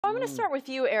I'm going to start with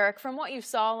you, Eric. From what you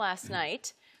saw last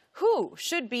night, who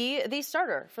should be the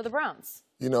starter for the Browns?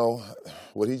 You know,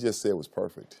 what he just said was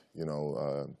perfect. You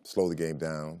know, slow the game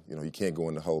down. You know, you can't go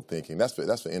in the hole thinking. That's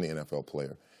for any NFL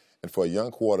player. And for a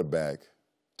young quarterback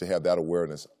to have that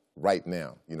awareness right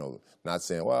now, you know, not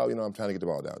saying, well, you know, I'm trying to get the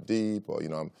ball down deep, or, you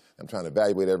know, I'm trying to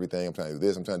evaluate everything. I'm trying to do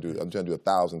this. I'm trying to do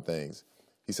 1,000 things.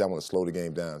 He said, I want to slow the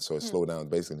game down, so it's slow down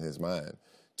basically in his mind.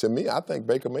 To me, I think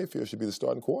Baker Mayfield should be the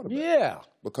starting quarterback. Yeah.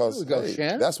 Because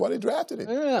hey, that's why they drafted him.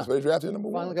 Yeah. That's why they drafted him number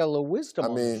one. Finally got a little wisdom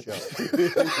on the show.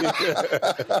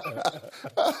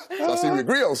 So I see we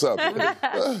agree on something.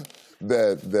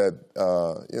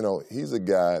 You know, he's a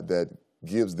guy that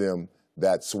gives them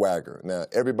that swagger. Now,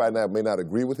 everybody may not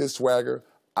agree with his swagger.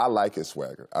 I like his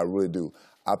swagger. I really do.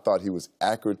 I thought he was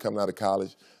accurate coming out of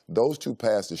college. Those two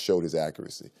passes showed his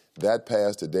accuracy. That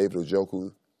pass to David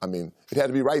Njoku, I mean, it had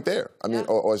to be right there. I mean,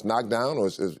 or it's knocked down, or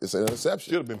it's an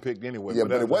interception. Should have been picked anyway. Yeah,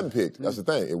 but it wasn't picked. That's the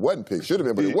thing. It wasn't picked. Should have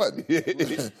been, but it wasn't.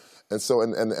 And so,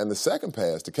 and the second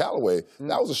pass to Callaway,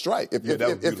 that was a strike. If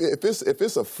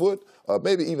it's a foot,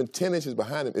 maybe even 10 inches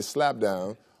behind him, it's slapped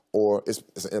down, or it's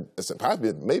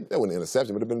possibly, maybe that wasn't an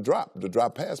interception, but it would have been the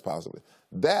drop pass possibly.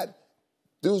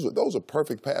 Those are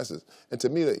perfect passes. And to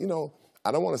me, you know,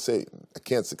 I don't want to say, I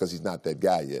can't say because he's not that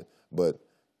guy yet, but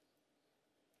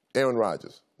Aaron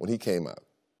Rodgers, when he came out,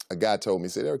 a guy told me, he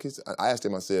said, Eric, I asked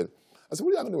him, I said, what are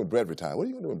y'all going to do when Brett retires? What are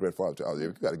you going to do when Brett Favre retires?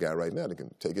 Eric, you got a guy right now that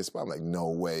can take his spot. I'm like, no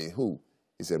way. Who?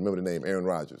 He said, remember the name, Aaron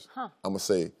Rodgers. I'm going to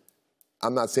say,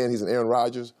 I'm not saying he's an Aaron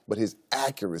Rodgers, but his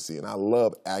accuracy, and I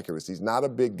love accuracy. He's not a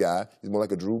big guy. He's more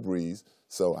like a Drew Brees.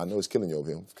 So I know it's killing you over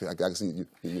here. I can see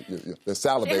you're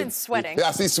salivating. Even sweating. Yeah,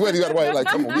 I see sweating. You got to like,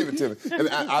 come on, give it to me. And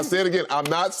I say it again. I'm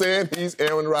not saying he's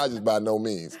Aaron Rodgers by no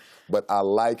means, but I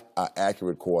like an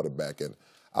accurate quarterback, and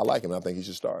I like him. And I think he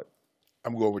should start.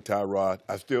 I'm going with Tyrod.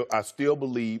 I still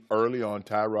believe early on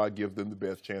Tyrod gives them the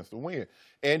best chance to win.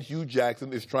 And Hugh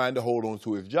Jackson is trying to hold on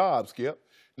to his job, Skip.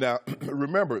 Now,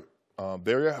 remember, I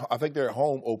think they're at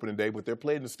home opening day, but they're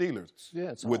playing the Steelers.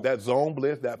 Yeah, it's with home. that zone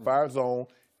blitz, that fire zone.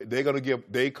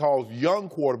 They cause young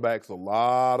quarterbacks a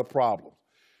lot of problems.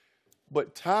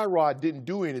 But Tyrod didn't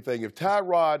do anything. If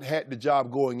Tyrod had the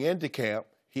job going into camp,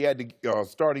 he had the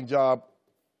starting job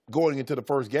going into the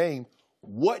first game,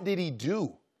 what did he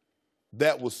do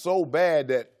that was so bad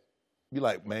that you're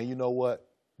like, man, you know what?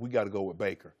 We got to go with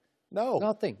Baker. No.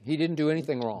 Nothing. He didn't do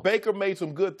anything wrong. Baker made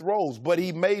some good throws, but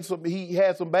he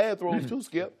had some bad throws too,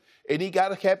 Skip. And he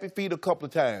got a happy feet a couple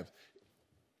of times.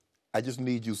 I just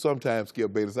need you sometimes,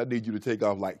 Skip Bayless, I need you to take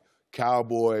off like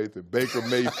Cowboys and Baker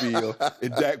Mayfield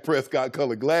and Dak Prescott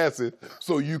colored glasses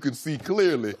so you can see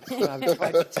clearly. I'm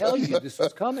trying to tell you this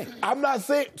was coming. I'm not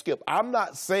saying, Skip, I'm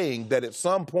not saying that at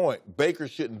some point Baker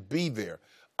shouldn't be there.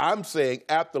 I'm saying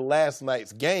after last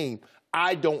night's game,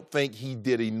 I don't think he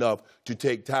did enough to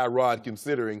take Tyrod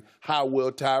considering how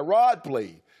well Tyrod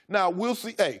played. Now, we'll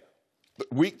see. Hey,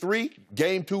 week 3,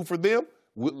 game 2 for them.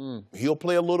 He'll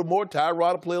play a little more.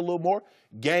 Tyrod will play a little more.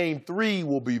 Game 3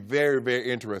 will be very, very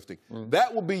interesting.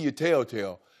 That will be your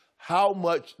telltale. How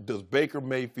much does Baker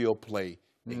Mayfield play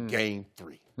in Game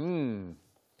 3?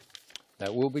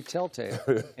 That will be telltale.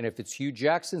 And if it's Hugh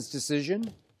Jackson's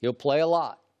decision, he'll play a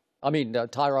lot. I mean,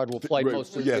 Tyrod will play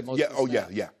most of the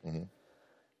snaps.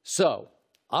 So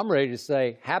I'm ready to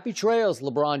say happy trails,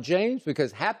 LeBron James,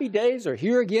 because happy days are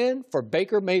here again for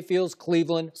Baker Mayfield's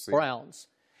Cleveland Browns.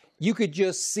 You could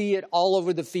just see it all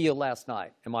over the field last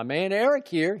night. And my man Eric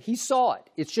here, he saw it.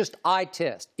 It's just eye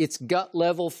test. It's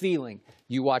gut-level feeling.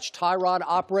 You watch Tyrod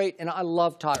operate, and I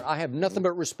love Tyrod. I have nothing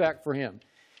but respect for him.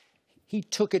 He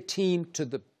took a team to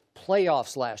the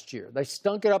playoffs last year. They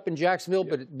stunk it up in Jacksonville,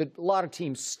 but a lot of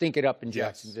teams stink it up in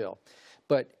Jacksonville.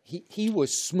 But he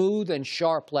was smooth and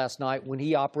sharp last night when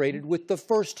he operated with the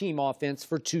first-team offense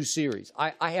for 2 series.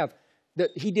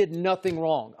 He did nothing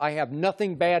wrong. I have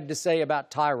nothing bad to say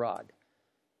about Tyrod.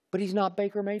 But he's not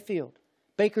Baker Mayfield.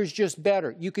 Baker's just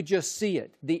better. You could just see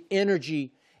it. The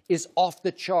energy is off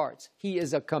the charts. He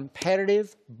is a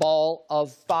competitive ball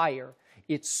of fire.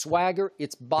 It's swagger.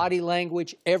 It's body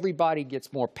language. Everybody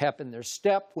gets more pep in their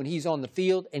step when he's on the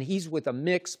field, and he's with a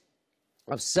mix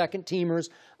of second-teamers,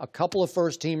 a couple of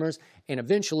first-teamers, and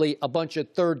eventually a bunch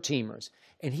of third-teamers.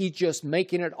 And he's just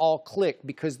making it all click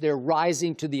because they're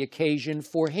rising to the occasion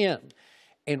for him.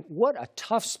 And what a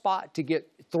tough spot to get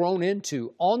thrown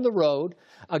into on the road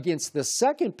against the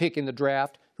second pick in the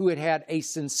draft who had a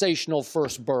sensational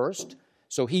first burst.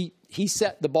 So he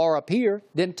set the bar up here.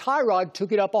 Then Tyrod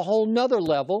took it up a whole nother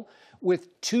level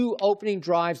with 2 opening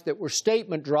drives that were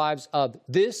statement drives of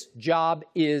this job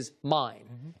is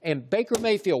mine. And Baker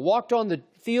Mayfield walked on the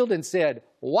field and said,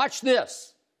 watch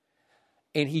this.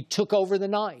 and he took over the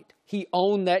night. He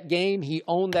owned that game. He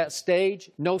owned that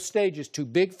stage. No stage is too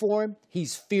big for him.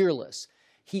 He's fearless.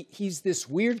 He's this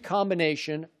weird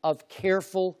combination of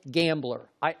careful gambler.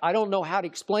 I don't know how to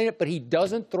explain it, but he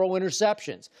doesn't throw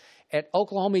interceptions. At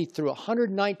Oklahoma, he threw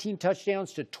 119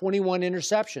 touchdowns to 21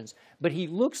 interceptions. But he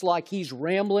looks like he's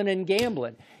rambling and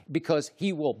gambling because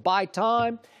he will buy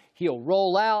time, he'll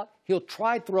roll out, he'll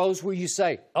try throws where you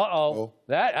say, uh-oh,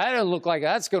 that doesn't look like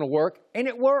that's going to work, and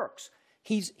it works.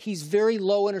 He's very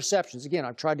low interceptions. Again,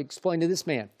 I've tried to explain to this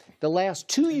man. The last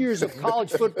 2 years of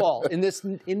college football in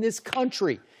this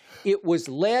country, it was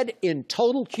led in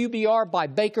total QBR by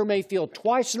Baker Mayfield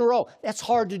twice in a row. That's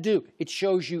hard to do. It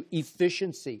shows you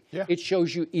efficiency. Yeah. It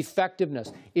shows you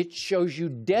effectiveness. It shows you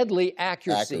deadly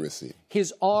accuracy.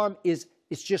 His arm is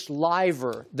just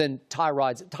liver than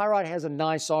Tyrod's. Tyrod has a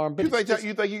nice arm. But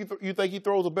you think he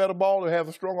throws a better ball or has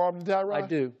a strong arm than Tyrod? I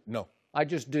do. No. I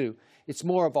just do. It's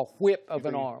more of a whip of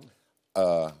an arm.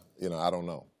 You know, I don't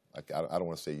know. I don't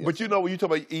want to say yes. But you know, when you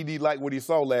talk about ED like what he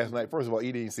saw last night, first of all,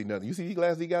 ED didn't see nothing. You see the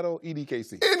glasses he got on? ED can't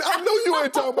see. And I know you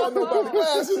ain't talking about nobody's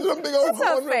glasses. That's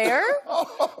not fair.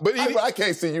 But I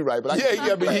can't see you right. But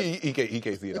but he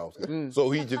can't see it all. So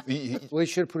Well, he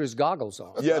should have put his goggles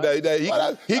on. Yeah,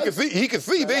 right? he can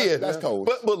see then. That's cold.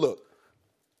 But look,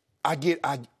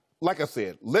 like I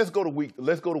said, let's go to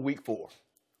week 4.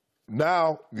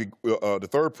 Now the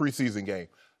third preseason game.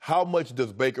 How much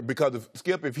does Baker? Because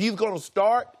if he's going to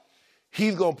start,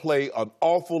 he's going to play an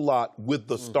awful lot with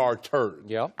the starters.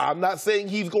 Yeah. I'm not saying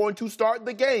he's going to start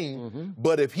the game,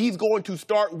 but if he's going to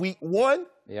start week 1,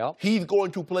 he's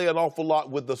going to play an awful lot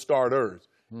with the starters.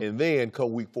 And then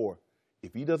come week 4,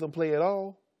 if he doesn't play at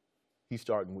all, he's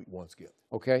starting week 1, Skip.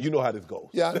 Okay. You know how this goes.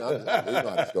 Yeah, I know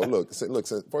how this goes. Look,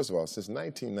 first of all, since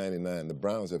 1999, the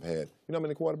Browns have had, you know how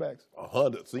many quarterbacks?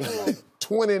 100.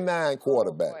 29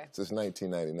 quarterbacks since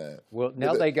 1999. Well,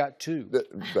 now they got 2.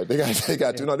 They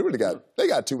got 2. No, they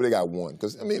got 2, but they got 1.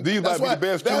 Because I mean, these might be the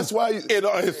best. That's why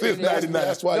since 99.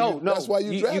 That's why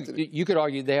you drafted it. You could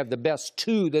argue they have the best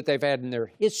 2 that they've had in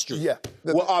their history. Yeah.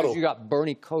 Well, Otto. You got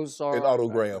Bernie Kosar and Otto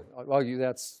Graham. I'll argue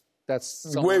that's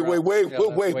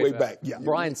way back. Yeah.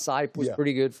 Brian Sipe was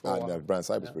pretty good for a while. Brian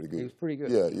Sipe was pretty good. He was pretty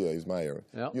good. Yeah, he's my era.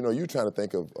 Yep. You know, you're trying to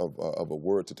think of a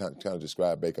word to kind of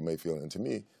describe Baker Mayfield, and to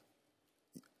me,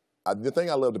 the thing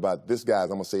I loved about this guy, I'm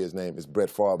going to say his name, is Brett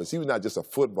Favre. He was not just a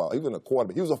football. He wasn't a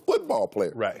quarterback. He was a football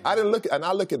player. Right. I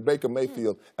look at Baker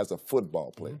Mayfield as a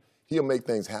football player. He'll make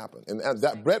things happen.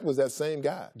 And Brett was that same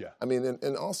guy. Yeah. I mean,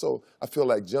 and also I feel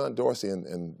like John Dorsey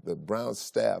and the Browns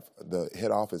staff, the head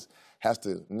office, has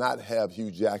to not have Hugh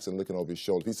Jackson looking over his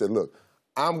shoulder. He said, look,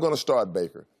 I'm going to start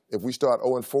Baker. If we start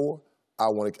 0-4, I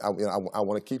want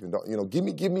to keep him. You know,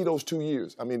 give me those 2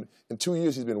 years. I mean, in 2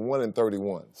 years he's been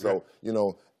 1-31. So, you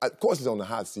know, of course he's on the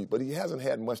hot seat, but he hasn't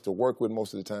had much to work with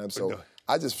most of the time. So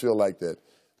I just feel like that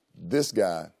this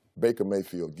guy, Baker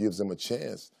Mayfield, gives them a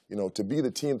chance, you know, to be the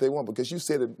team they want, because you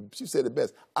said it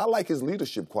best. I like his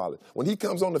leadership quality. When he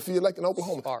comes on the field, like in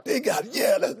Oklahoma,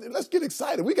 let's get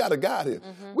excited. We got a guy here.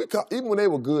 Even when they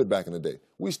were good back in the day,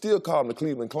 we still call them the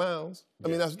Cleveland Clowns. I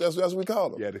mean, that's what we call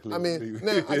them. Yeah, the I mean,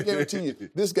 now I guarantee you,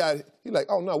 this guy, he's like,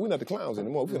 oh no, we're not the Clowns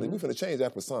anymore. We're finna change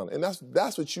that persona, and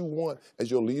that's what you want as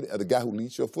your leader, as the guy who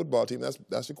leads your football team.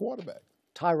 That's your quarterback.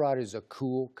 Tyrod is a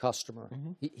cool customer.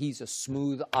 He's a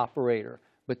smooth operator.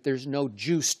 But there's no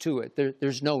juice to it.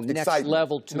 There's no next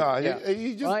level to it.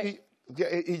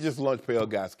 He just lunch pail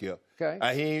guy, Skip.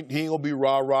 Okay. He ain't gonna be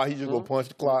rah-rah. He just gonna punch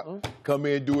the clock, come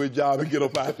in, do his job, and get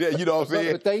up out there. You know what I'm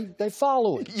saying? But they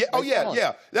follow it. Yeah. I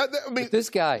mean, but this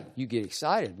guy, you get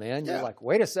excited, man. You're like,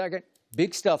 wait a second.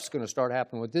 Big stuff's going to start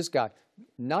happening with this guy.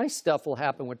 Nice stuff will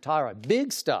happen with Tyrod.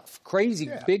 Big stuff.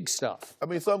 Crazy big stuff. I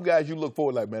mean, some guys you look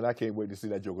forward like, man, I can't wait to see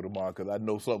that Joker tomorrow because I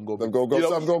know something going to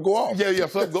something's going to go off. Yeah,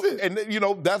 something go. And, you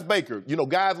know, that's Baker. You know,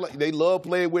 guys, they love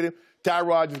playing with him.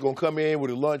 Tyrod just going to come in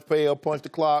with a lunch pail, punch the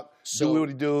clock, do what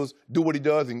he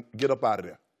does, and get up out of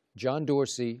there. John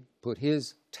Dorsey put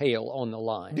his tail on the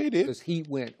line. He did. Because he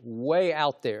went way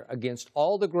out there against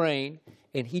all the grain,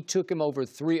 and he took him over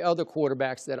 3 other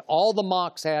quarterbacks that all the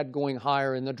mocks had going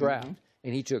higher in the draft.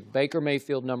 And he took Baker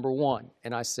Mayfield #1.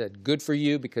 And I said, good for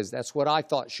you, because that's what I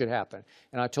thought should happen.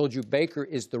 And I told you Baker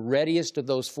is the readiest of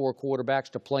those 4 quarterbacks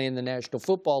to play in the National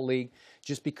Football League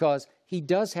just because he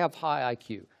does have high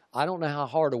IQ. I don't know how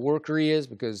hard a worker he is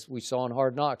because we saw in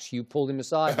Hard Knocks, you pulled him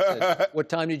aside and said, what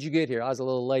time did you get here? I was a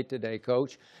little late today,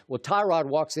 Coach. Well, Tyrod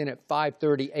walks in at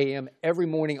 5:30 a.m. every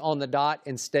morning on the dot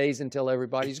and stays until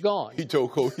everybody's gone. He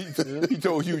told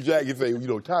Hugh Jack, he said, you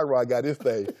know, Tyrod got his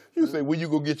thing. You say, when you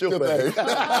go get your thing?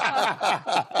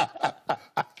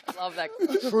 Love that.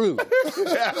 True.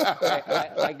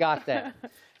 I got that.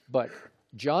 But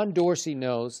John Dorsey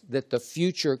knows that the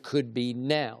future could be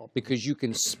now because you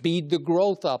can speed the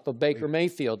growth up of Baker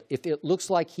Mayfield. If it looks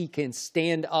like he can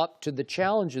stand up to the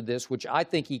challenge of this, which I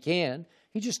think he can,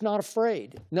 he's just not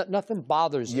afraid. Nothing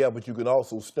bothers him. Yeah, but you can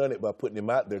also stun it by putting him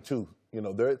out there, too. You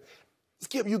know,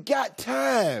 Skip, you got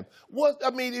time.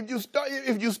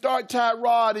 If you start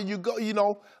Tyrod and you go, you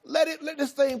know, let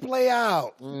this thing play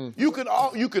out. You can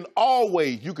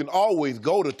always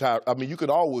go to Tyrod. You can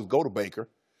always go to Baker.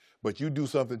 But you do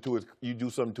something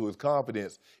to his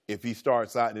confidence if he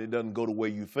starts out and it doesn't go the way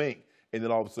you think, and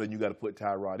then all of a sudden you got to put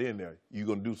Tyrod in there. You're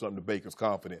going to do something to Baker's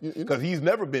confidence because he's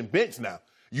never been benched now.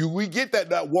 We get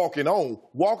that walking on.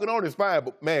 Walking on is fine,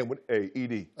 but man, hey,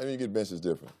 ED. I mean, you get benched is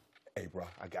different. Hey, bro,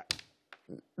 I got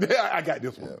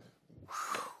this one.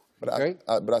 Yeah.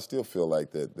 But I still feel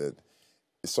like that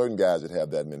certain guys that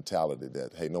have that mentality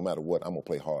that, hey, no matter what, I'm gonna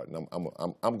play hard and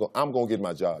I'm gonna get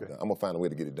my job done. I'm gonna find a way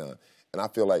to get it done. And I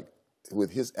feel like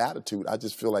with his attitude, I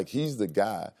just feel like he's the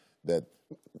guy that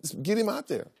get him out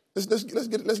there. Let's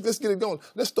get it going.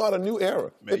 Let's start a new era.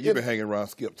 Man, you've been hanging around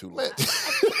Skip too long.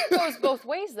 It goes both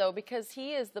ways, though, because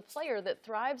he is the player that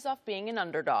thrives off being an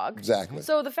underdog. Exactly.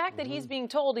 So the fact that he's being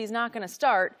told he's not going to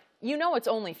start, you know it's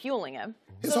only fueling him.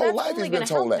 His whole life he's been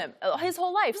told that. His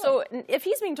whole life. Yeah. So if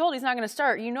he's being told he's not going to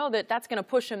start, you know that's going to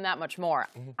push him that much more.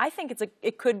 I think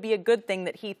it could be a good thing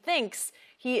that he thinks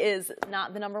he is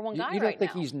not the number one guy right now. You don't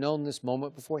think he's known this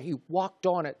moment before? He walked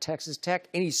on at Texas Tech,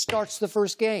 and he starts the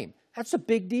first game. That's a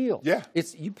big deal. Yeah.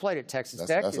 You played at Texas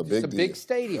Tech. That's it's a big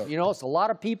stadium. Yeah. You know, it's a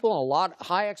lot of people and a lot of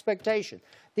high expectation.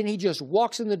 Then he just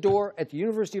walks in the door at the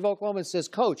University of Oklahoma and says,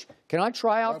 Coach, can I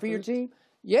try out for your team?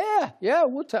 Yeah,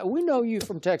 we know you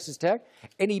from Texas Tech.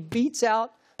 And he beats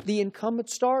out the incumbent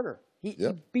starter. He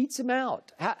beats him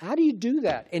out. How do you do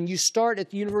that? And you start at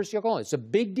the University of Oklahoma. It's a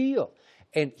big deal.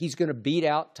 And he's going to beat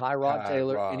out Tyrod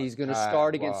Taylor, and he's going to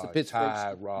start against the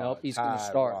Pittsburgh. Nope, he's going to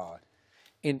start.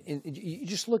 And you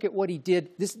just look at what he did.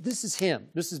 This is him.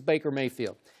 This is Baker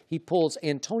Mayfield. He pulls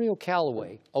Antonio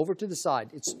Callaway over to the side.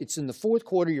 It's in the fourth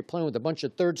quarter. You're playing with a bunch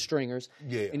of third stringers.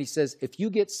 Yeah. And he says, if you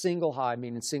get single high,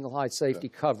 meaning single high safety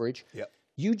coverage,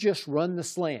 you just run the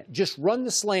slant. Just run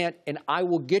the slant, and I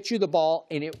will get you the ball,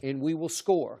 and we will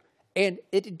score. And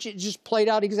it just played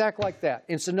out exactly like that.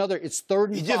 It's 3rd and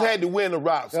 5. He just had to win the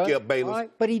route, Skip Bayless. Right,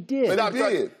 but he did.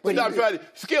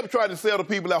 Skip tried to sell the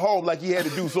people at home like he had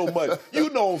to do so much. You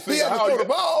know,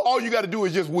 all you got to do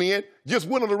is just win. Just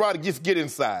win on the route and just get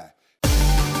inside.